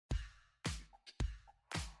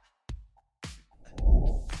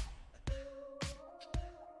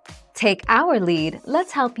Take our lead,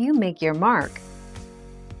 let's help you make your mark.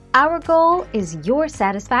 Our goal is your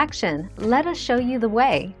satisfaction. Let us show you the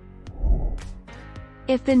way.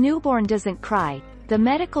 If the newborn doesn't cry, the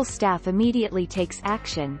medical staff immediately takes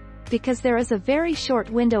action, because there is a very short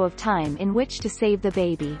window of time in which to save the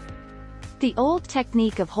baby. The old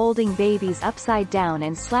technique of holding babies upside down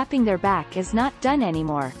and slapping their back is not done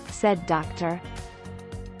anymore, said Dr.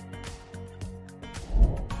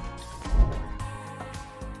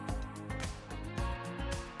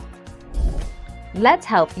 Let's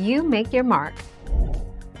help you make your mark.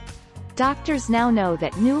 Doctors now know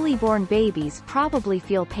that newly born babies probably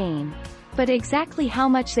feel pain. But exactly how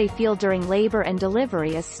much they feel during labor and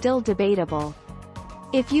delivery is still debatable.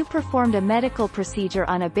 If you performed a medical procedure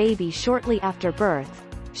on a baby shortly after birth,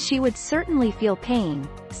 she would certainly feel pain,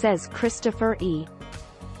 says Christopher E.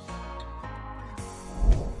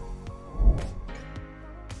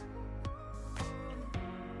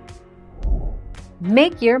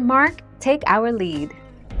 Make your mark, take our lead.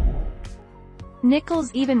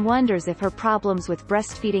 Nichols even wonders if her problems with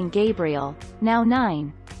breastfeeding Gabriel, now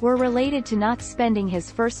 9, were related to not spending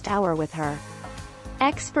his first hour with her.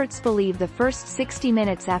 Experts believe the first 60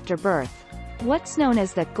 minutes after birth, what's known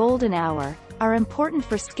as the golden hour, are important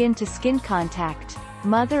for skin-to-skin contact,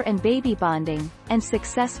 mother and baby bonding, and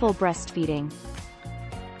successful breastfeeding.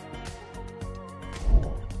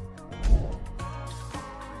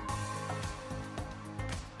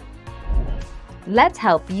 Let's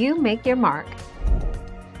help you make your mark.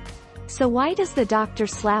 So why does the doctor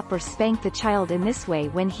slap or spank the child in this way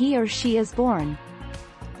when he or she is born?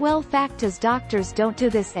 Well, fact is doctors don't do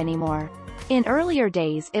this anymore. In earlier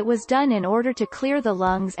days it was done in order to clear the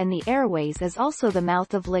lungs and the airways as also the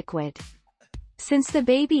mouth of liquid. Since the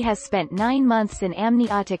baby has spent 9 months in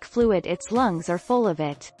amniotic fluid, its lungs are full of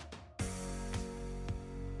it.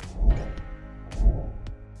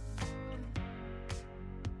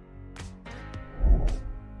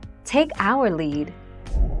 Take our lead.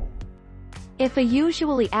 If a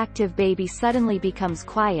usually active baby suddenly becomes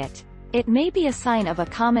quiet, it may be a sign of a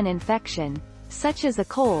common infection, such as a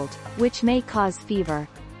cold, which may cause fever.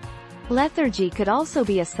 Lethargy could also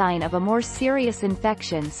be a sign of a more serious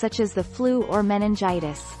infection such as the flu or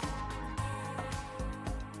meningitis.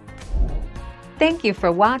 Thank you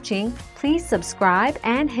for watching. Please subscribe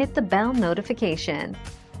and hit the bell notification.